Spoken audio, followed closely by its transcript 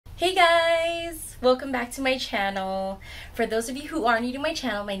Hey guys! Welcome back to my channel. For those of you who are new to my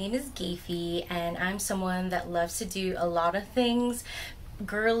channel, my name is Gayfie and I'm someone that loves to do a lot of things.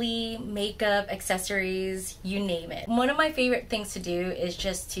 Girly, makeup, accessories, you name it. One of my favorite things to do is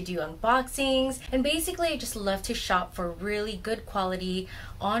just to do unboxings, and basically I just love to shop for really good quality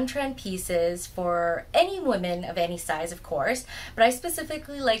on-trend pieces for any women of any size, of course, but I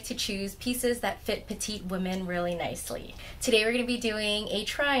specifically like to choose pieces that fit petite women really nicely. Today we're going to be doing a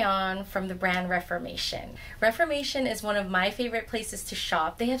try-on from the brand Reformation. Reformation is one of my favorite places to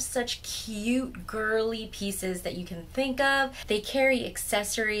shop. They have such cute girly pieces that you can think of. They carry accessories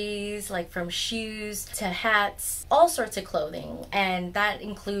like from shoes to hats, all sorts of clothing, and that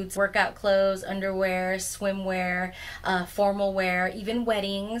includes workout clothes, underwear, swimwear, formal wear, even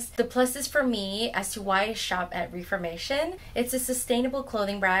weddings. The pluses for me as to why I shop at Reformation: it's a sustainable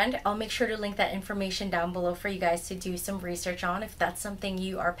clothing brand. I'll make sure to link that information down below for you guys to do some research on if that's something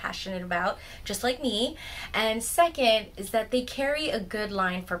you are passionate about, just like me. And second is that they carry a good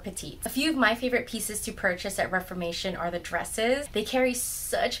line for petite. A few of my favorite pieces to purchase at Reformation are the dresses. They carry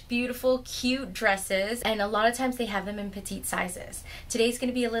such beautiful, cute dresses, and a lot of times they have them in petite sizes. Today's going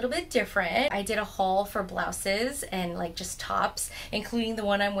to be a little bit different. I did a haul for blouses and like just tops, including the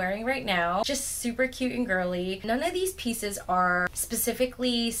one I'm wearing right now. Just super cute and girly. None of these pieces are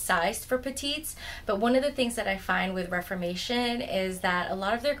specifically sized for petites, but one of the things that I find with Reformation is that a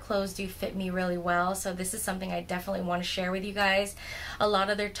lot of their clothes do fit me really well, so this is something I definitely want to share with you guys. A lot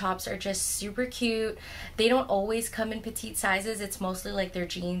of their tops are just super cute. They don't always come in petite sizes. It's mostly like their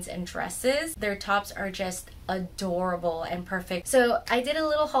jeans and dresses. Their tops are just adorable and perfect. So I did a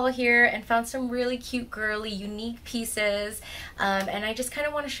little haul here and found some really cute, girly, unique pieces, and I just kind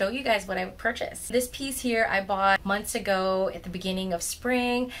of want to show you guys what I would purchase. This piece here I bought months ago at the beginning of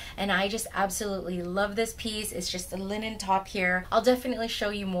spring, and I just absolutely love this piece. It's just a linen top here. I'll definitely show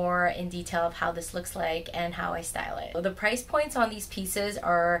you more in detail of how this looks like and how I style it. So the price points on these pieces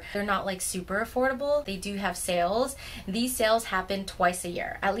they're not like super affordable. They do have sales. These sales happen twice a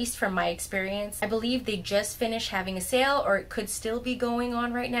year, at least from my experience. I believe they just finished having a sale, or it could still be going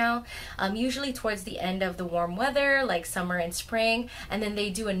on right now, usually towards the end of the warm weather like summer and spring, and then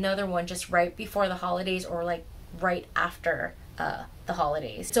they do another one just right before the holidays or like right after the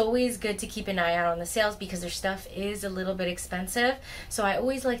holidays. It's always good to keep an eye out on the sales because their stuff is a little bit expensive, so I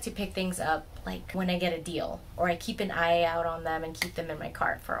always like to pick things up like when I get a deal, or I keep an eye out on them and keep them in my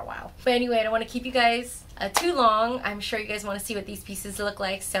cart for a while. But anyway, I don't want to keep you guys too long. I'm sure you guys want to see what these pieces look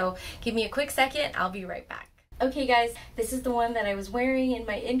like, so give me a quick second. I'll be right back. Okay guys, this is the one that I was wearing in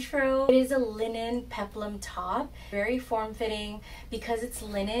my intro. It is a linen peplum top, very form-fitting. Because it's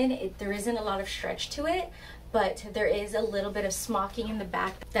linen, there isn't a lot of stretch to it, but there is a little bit of smocking in the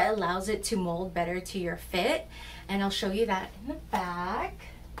back that allows it to mold better to your fit, and I'll show you that in the back.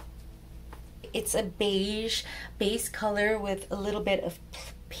 It's a beige base color with a little bit of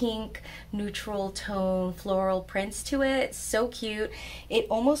pink neutral tone floral prints to it. So cute. It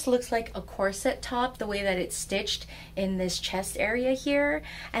almost looks like a corset top the way that it's stitched in this chest area here,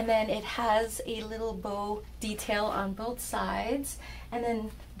 and then it has a little bow detail on both sides, and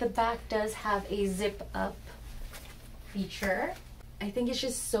then the back does have a zip up feature. I think it's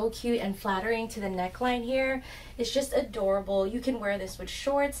just so cute and flattering to the neckline here. It's just adorable. You can wear this with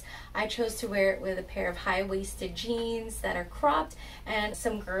shorts. I chose to wear it with a pair of high-waisted jeans that are cropped and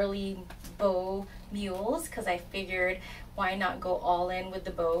some girly bow mules, because I figured why not go all in with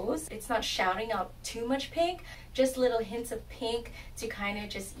the bows. It's not shouting out too much pink, just little hints of pink to kind of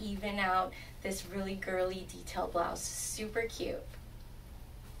just even out this really girly detail blouse. Super cute.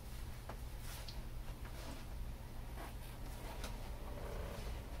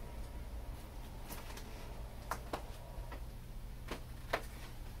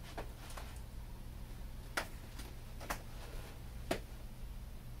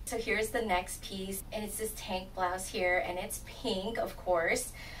 So here's the next piece, and it's this tank blouse here, and it's pink, of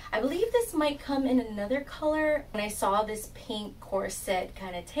course. I believe this might come in another color. When I saw this pink corset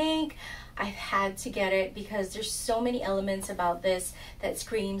kind of tank, I had to get it because there's so many elements about this that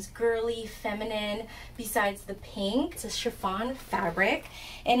screams girly, feminine, besides the pink. It's a chiffon fabric,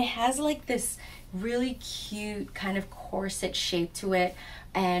 and it has like this really cute kind of corset shape to it,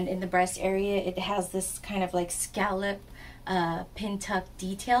 and in the breast area it has this kind of like scallop pin tuck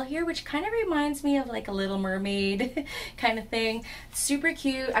detail here, which kind of reminds me of like a Little Mermaid kind of thing. Super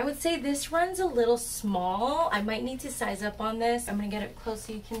cute. I would say this runs a little small. I might need to size up on this. I'm gonna get it close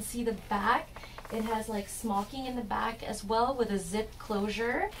so you can see the back. It has like smocking in the back as well with a zip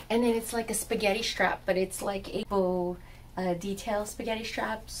closure, and then it's like a spaghetti strap, but it's like a bow detail spaghetti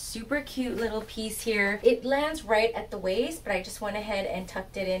strap. Super cute little piece here. It lands right at the waist, but I just went ahead and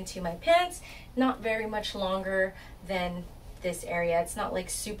tucked it into my pants. Not very much longer than this area. It's not like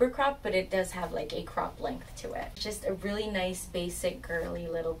super cropped, but it does have like a crop length to it. Just a really nice basic girly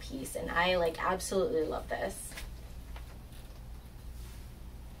little piece, and I like absolutely love this.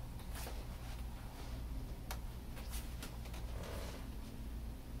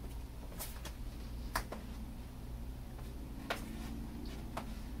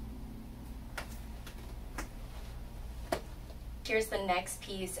 Here's the next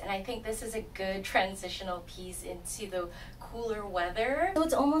piece, and I think this is a good transitional piece into the cooler weather. So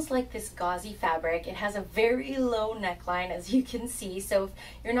it's almost like this gauzy fabric. It has a very low neckline, as you can see, so if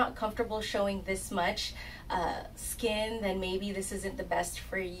you're not comfortable showing this much skin, then maybe this isn't the best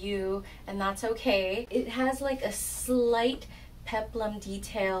for you, and that's okay. It has like a slight peplum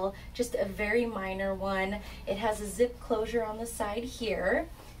detail, just a very minor one. It has a zip closure on the side here,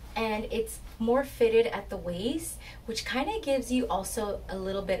 and it's more fitted at the waist, which kind of gives you also a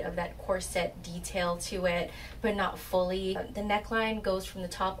little bit of that corset detail to it, but not fully. The neckline goes from the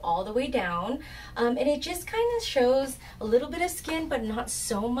top all the way down, and it just kind of shows a little bit of skin, but not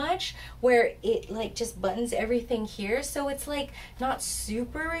so much, where it like just buttons everything here, so it's like not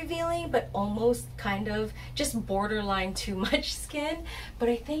super revealing, but almost kind of just borderline too much skin. But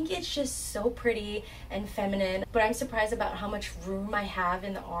I think it's just so pretty and feminine. But I'm surprised about how much room I have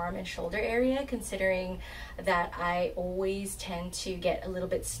in the arm and shoulder area, considering that I always tend to get a little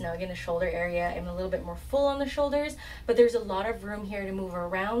bit snug in the shoulder area. I'm a little bit more full on the shoulders, but there's a lot of room here to move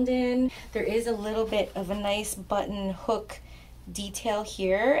around in. There is a little bit of a nice button hook detail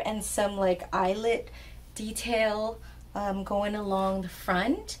here, and some like eyelet detail going along the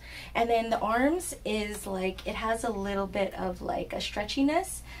front. And then the arms is like, it has a little bit of like a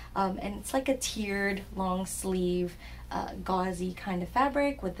stretchiness, and it's like a tiered long sleeve gauzy kind of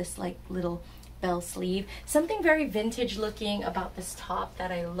fabric with this like little bell sleeve. Something very vintage looking about this top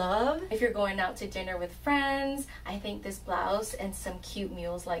that I love. If you're going out to dinner with friends, I think this blouse and some cute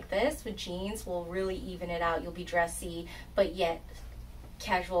mules like this with jeans will really even it out. You'll be dressy, but yet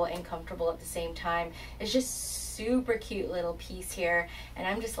casual and comfortable at the same time. It's just super cute little piece here, and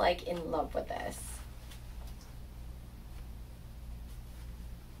I'm just like in love with this.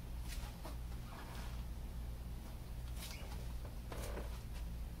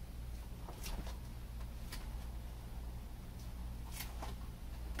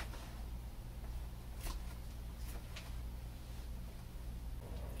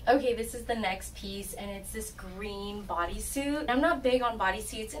 Okay, this is the next piece, and it's this green bodysuit. I'm not big on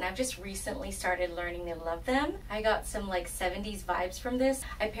bodysuits, and I've just recently started learning to love them. I got some like 70s vibes from this.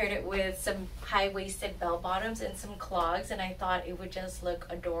 I paired it with some high-waisted bell bottoms and some clogs, and I thought it would just look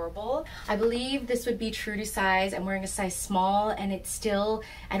adorable. I believe this would be true to size. I'm wearing a size small, and it's still,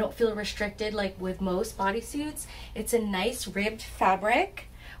 I don't feel restricted like with most bodysuits. It's a nice ribbed fabric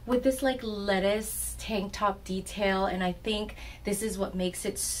with this like lettuce tank top detail, and I think this is what makes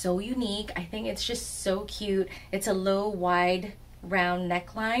it so unique. I think it's just so cute. It's a low, wide, round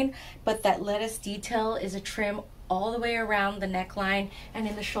neckline, but that lettuce detail is a trim all the way around the neckline and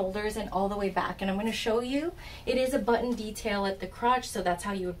in the shoulders and all the way back. And I'm going to show you, it is a button detail at the crotch, so that's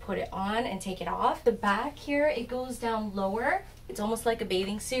how you would put it on and take it off. The back here, it goes down lower. It's almost like a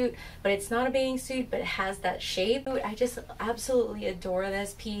bathing suit, but it's not a bathing suit, but it has that shape. I just absolutely adore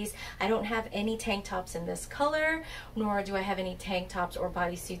this piece. I don't have any tank tops in this color, nor do I have any tank tops or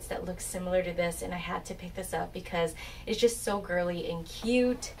bodysuits that look similar to this, and I had to pick this up because it's just so girly and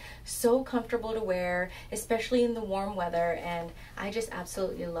cute, so comfortable to wear, especially in the warm weather, and I just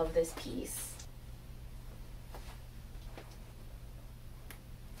absolutely love this piece.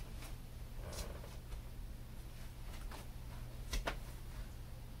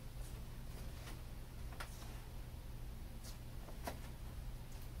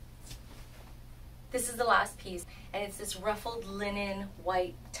 This is the last piece, and it's this ruffled linen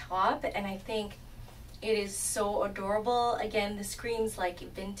white top, and I think it is so adorable. Again, this screams like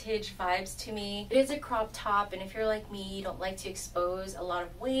vintage vibes to me. It is a crop top, and if you're like me, you don't like to expose a lot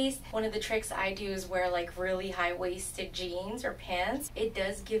of waist. One of the tricks I do is wear like really high-waisted jeans or pants. It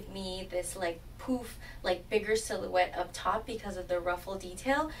does give me this like poof, like bigger silhouette up top because of the ruffle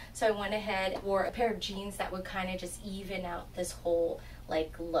detail. So I went ahead and wore a pair of jeans that would kind of just even out this whole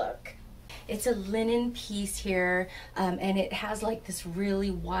like look. It's a linen piece here, and it has like this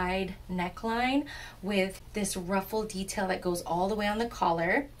really wide neckline with this ruffle detail that goes all the way on the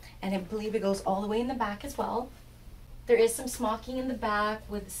collar, and I believe it goes all the way in the back as well. There is some smocking in the back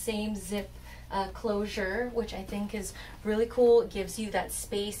with the same zip closure, which I think is really cool. It gives you that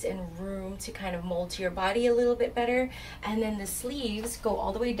space and room to kind of mold to your body a little bit better. And then the sleeves go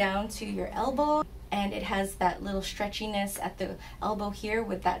all the way down to your elbow, and it has that little stretchiness at the elbow here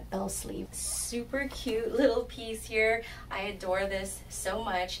with that bell sleeve. Super cute little piece here. I adore this so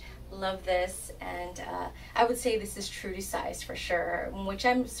much. Love this, and I would say this is true to size for sure, which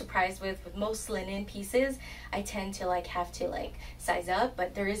I'm surprised with most linen pieces. I tend to have to size up,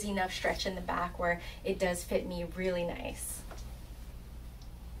 but there is enough stretch in the back where it does fit me really nice.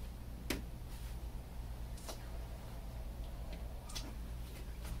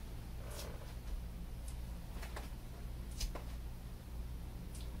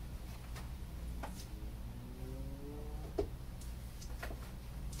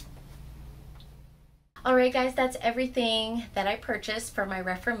 Alright guys, that's everything that I purchased for my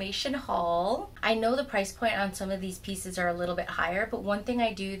Reformation haul. I know the price point on some of these pieces are a little bit higher, but one thing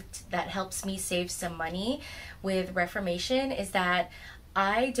I do that helps me save some money with Reformation is that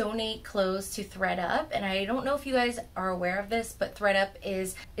I donate clothes to ThredUp, and I don't know if you guys are aware of this, but ThredUp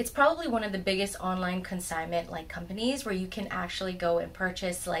it's probably one of the biggest online consignment companies where you can actually go and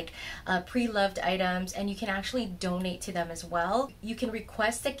purchase pre-loved items, and you can actually donate to them as well. You can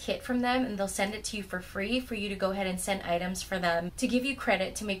request a kit from them and they'll send it to you for free for you to go ahead and send items for them to give you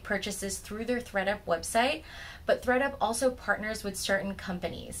credit to make purchases through their ThredUp website. But ThredUp also partners with certain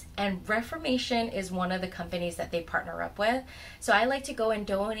companies, and Reformation is one of the companies that they partner up with. So I like to go and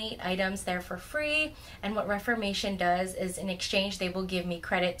donate items there for free, and what Reformation does is in exchange they will give me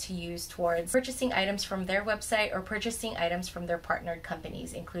credit to use towards purchasing items from their website or purchasing items from their partnered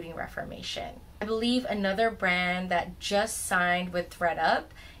companies, including Reformation. I believe another brand that just signed with ThredUp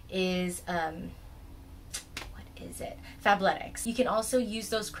is Fabletics. You can also use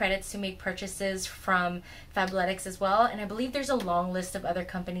those credits to make purchases from Fabletics as well, and I believe there's a long list of other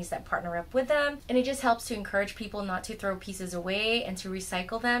companies that partner up with them, and it just helps to encourage people not to throw pieces away and to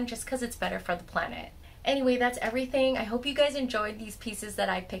recycle them just because it's better for the planet. Anyway, that's everything. I hope you guys enjoyed these pieces that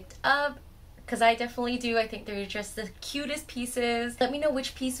I picked up, because I definitely do. I think they're just the cutest pieces. Let me know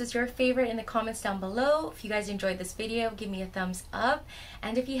which piece was your favorite in the comments down below. If you guys enjoyed this video, give me a thumbs up.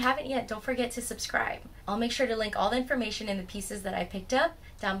 And if you haven't yet, don't forget to subscribe. I'll make sure to link all the information in the pieces that I picked up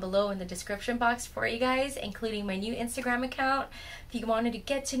down below in the description box for you guys, including my new Instagram account. If you wanted to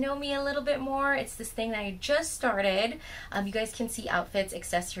get to know me a little bit more, it's this thing that I just started. You guys can see outfits,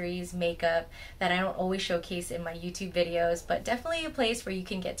 accessories, makeup that I don't always showcase in my YouTube videos, but definitely a place where you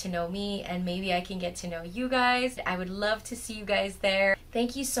can get to know me, and maybe I can get to know you guys. I would love to see you guys there.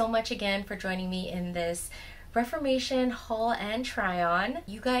 Thank you so much again for joining me in this Reformation haul and try on.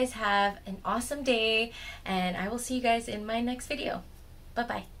 You guys have an awesome day, and I will see you guys in my next video.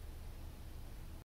 Bye-bye.